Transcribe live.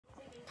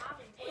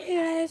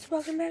guys,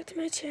 welcome back to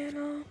my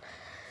channel.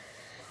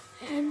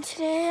 And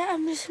today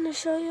I'm just going to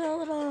show you a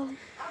little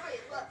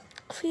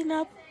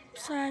cleanup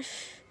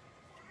slash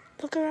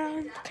look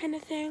around kind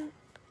of thing.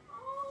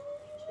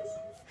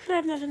 I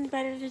have nothing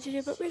better to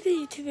do but make a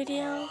YouTube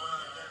video.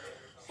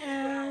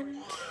 And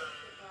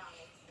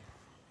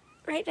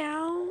right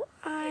now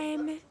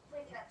I'm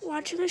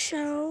watching a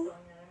show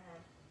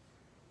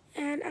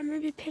and I'm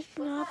going to be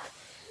picking up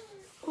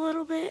a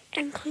little bit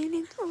and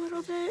cleaning a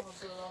little bit,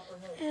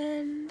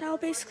 and that'll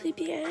basically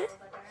be it.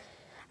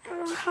 I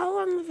don't know how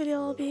long the video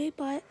will be,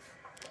 but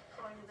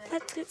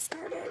let's get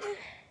started.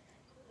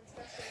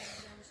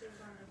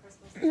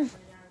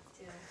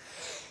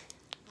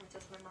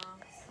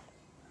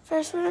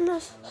 First we're going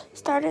to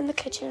start in the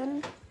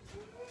kitchen.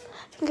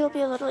 I think it'll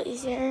be a little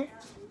easier.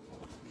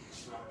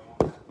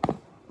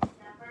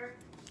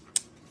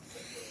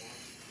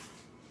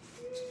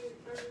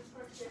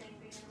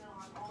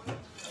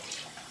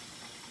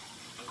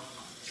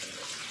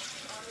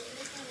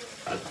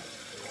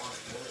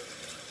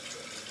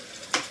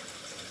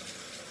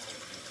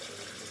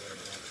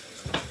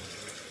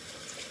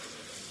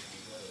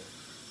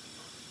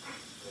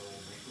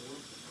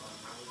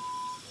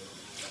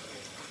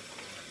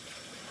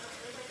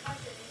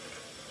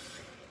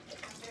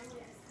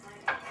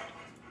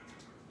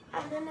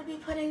 I'm going to be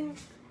putting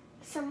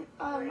some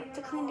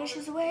the clean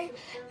dishes away,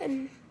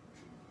 and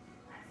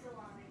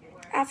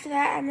after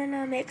that I'm going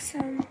to make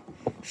some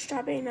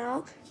strawberry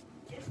milk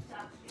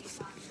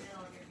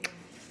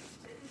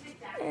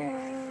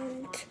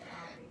and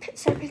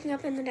start picking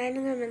up in the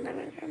dining room and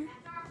living room.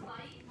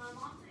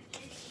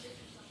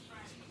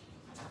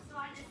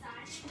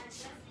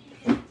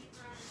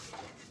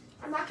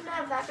 I'm not going to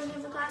have that big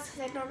of a glass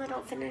because I normally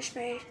don't finish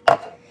my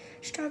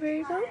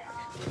strawberry milk.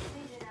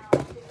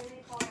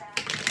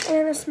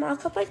 And a small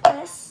cup like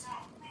this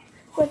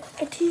with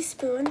a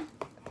teaspoon.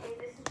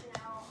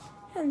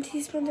 And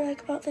teaspoons are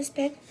like about this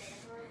big.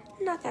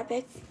 Not that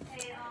big.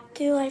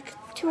 Do like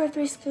 2 or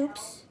 3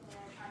 scoops.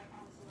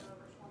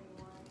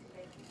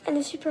 And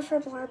if you prefer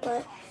more,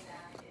 but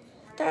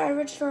the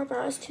original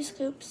amount is 2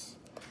 scoops.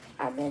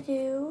 I'm going to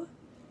do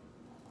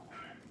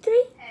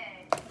 3.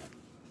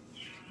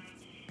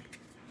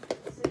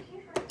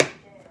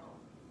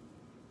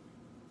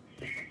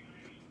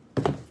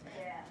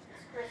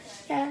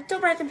 Yeah,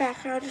 don't mind the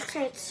background,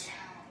 it's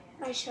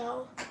my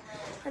show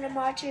when I'm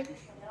watching.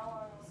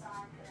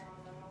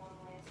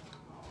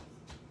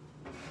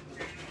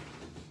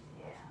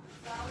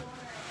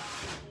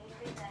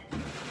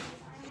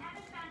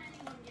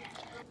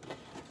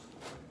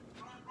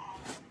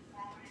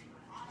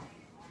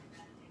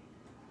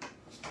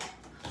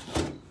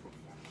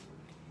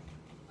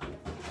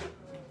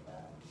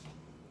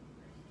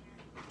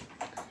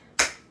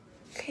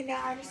 Okay,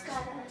 now I just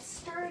gotta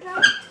stir it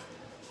up.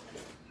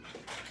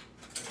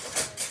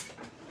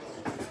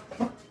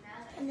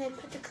 And then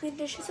put the clean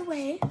dishes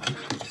away.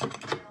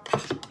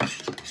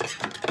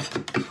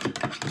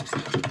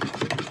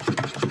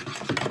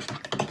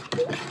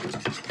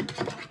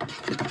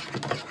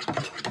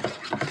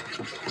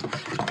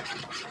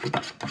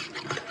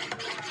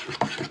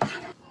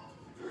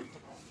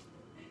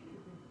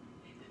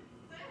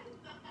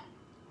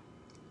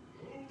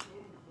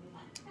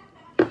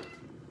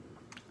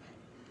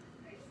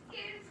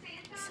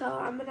 So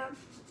I'm gonna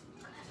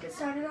get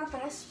started on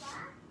this.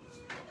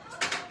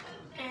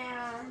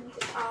 And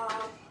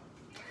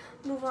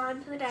move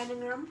on to the dining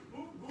room.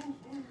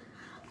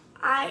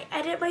 I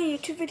edit my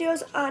YouTube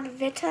videos on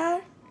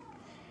Vita.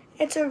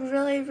 It's a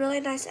really, really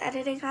nice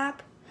editing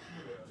app.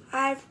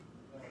 I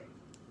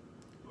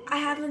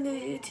have a new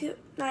YouTube,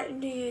 not a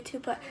new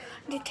YouTube, but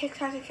a new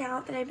TikTok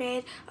account that I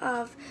made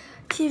of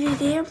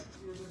TVD.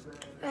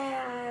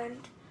 And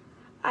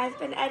I've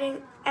been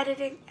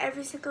editing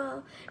every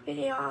single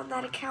video on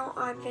that account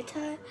on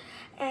Vita.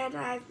 And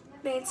I've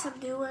made some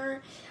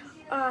newer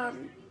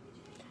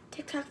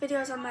TikTok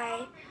videos on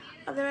my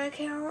other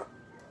account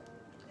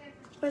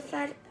with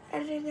that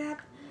editing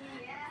app.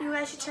 You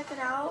guys should check it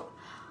out.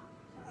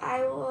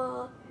 I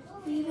will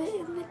leave it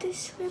in the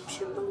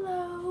description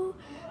below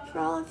for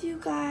all of you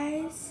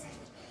guys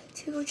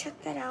to go check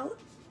that out.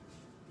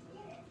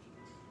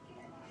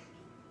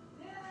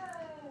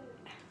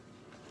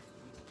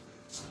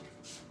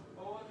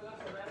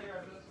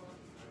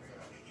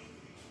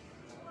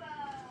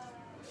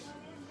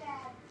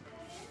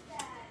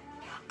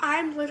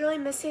 I'm literally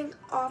missing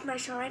all of my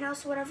show right now,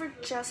 so whatever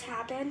just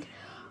happened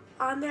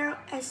on there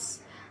as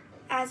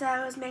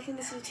I was making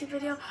this YouTube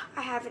video,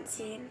 I haven't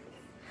seen.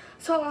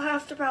 So I'll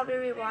have to probably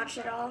rewatch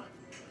it all,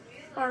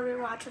 or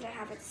rewatch what I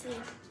haven't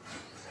seen.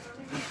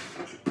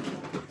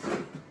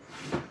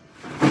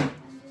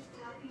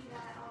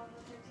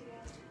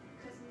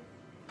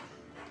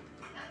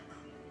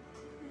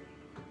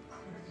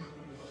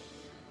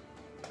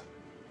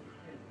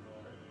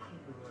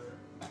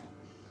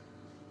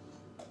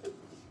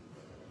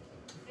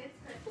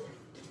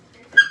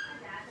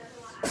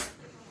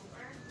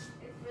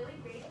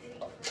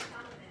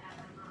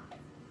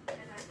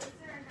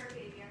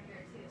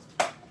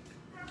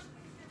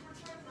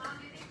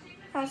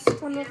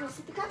 That's one of the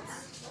sippy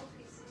cups.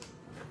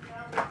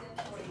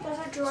 There's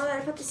a drawer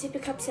that I put the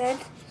sippy cups in.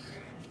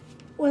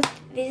 With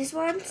these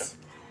ones,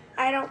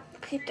 I don't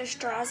keep the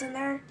straws in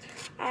there.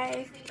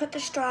 I put the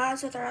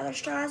straws with our other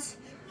straws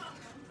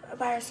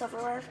by our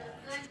silverware.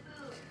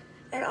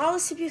 And all the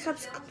sippy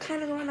cups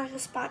kind of go in like a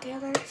spot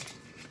together.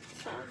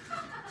 So.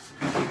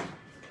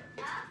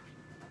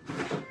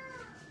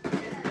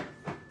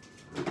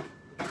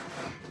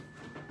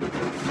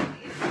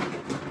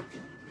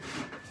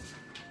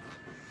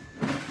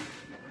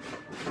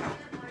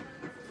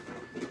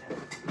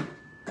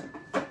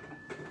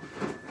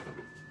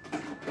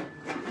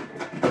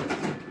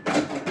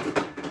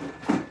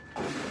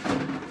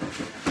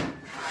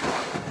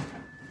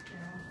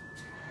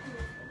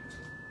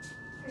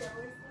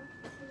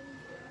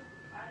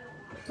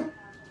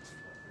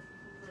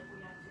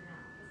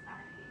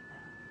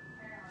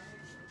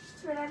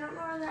 But I don't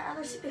know where the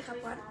other sippy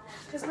cup went,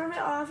 because normally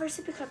all of our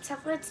sippy cups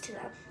have lids to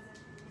them.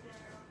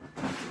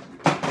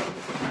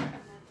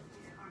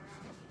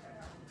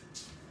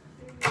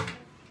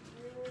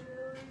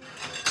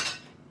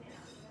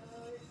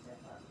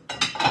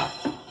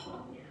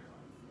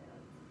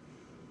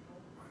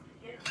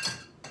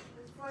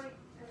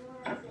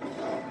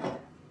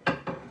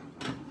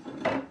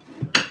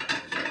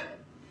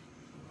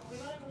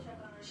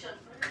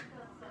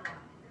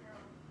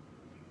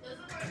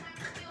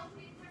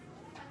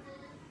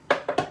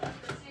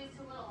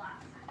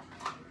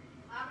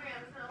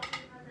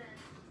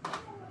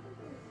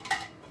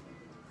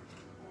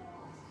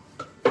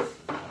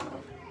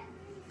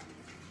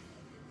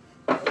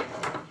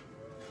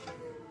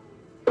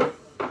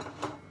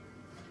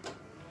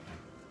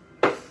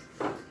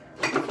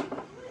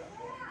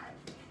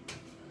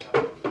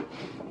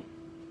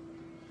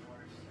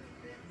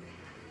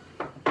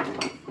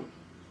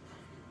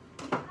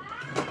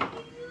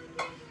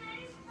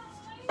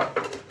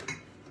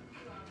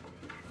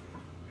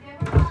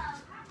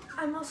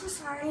 I'm also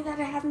sorry that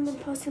I haven't been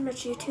posting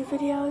much YouTube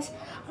videos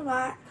a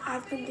lot.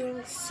 I've been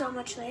doing so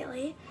much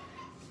lately,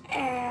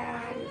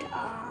 and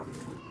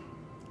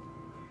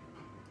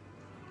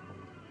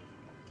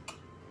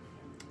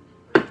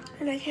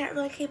I can't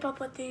really keep up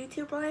with the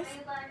YouTube life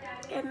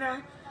and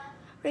the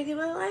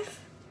regular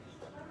life.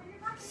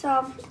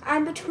 So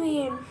I'm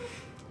between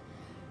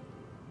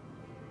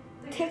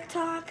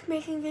TikTok,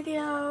 making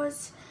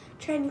videos,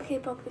 trying to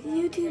keep up with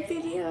YouTube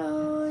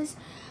videos,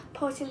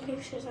 posting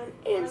pictures on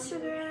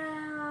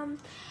Instagram,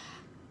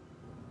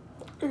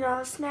 you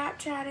know,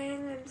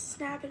 Snapchatting and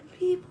snapping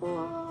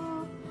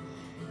people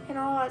and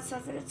all that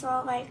stuff, and it's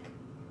all like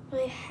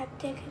really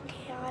hectic and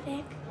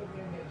chaotic,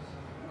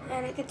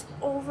 and it gets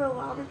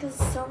overwhelming because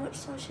there's so much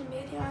social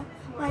media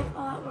life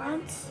all at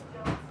once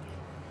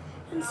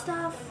and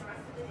stuff.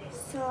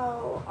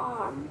 So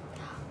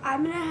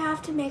I'm gonna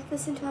have to make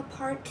this into a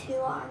part 2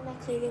 on the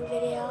cleaning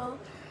video,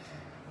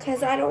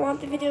 because I don't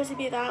want the videos to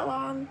be that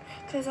long,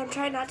 because I'm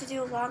trying not to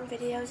do long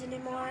videos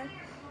anymore.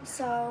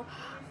 So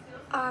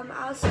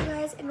I'll see you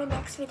guys in the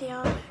next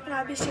video, and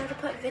I'll be sure to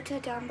put Vita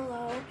down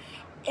below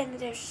in the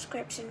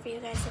description for you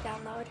guys to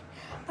download.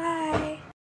 Bye.